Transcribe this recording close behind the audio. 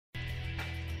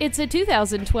It's a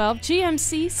 2012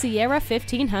 GMC Sierra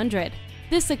 1500.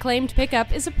 This acclaimed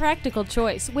pickup is a practical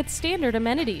choice with standard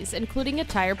amenities including a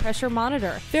tire pressure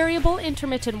monitor, variable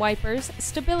intermittent wipers,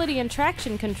 stability and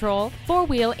traction control,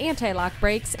 four-wheel anti-lock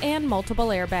brakes, and multiple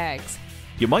airbags.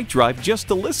 You might drive just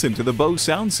to listen to the Bose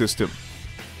sound system.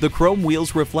 The chrome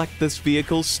wheels reflect this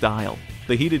vehicle's style.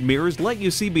 The heated mirrors let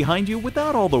you see behind you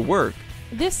without all the work.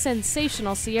 This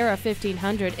sensational Sierra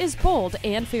 1500 is bold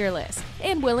and fearless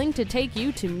and willing to take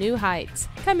you to new heights.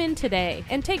 Come in today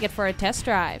and take it for a test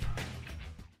drive.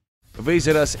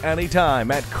 Visit us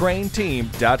anytime at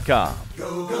crainteam.com.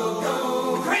 Go, go.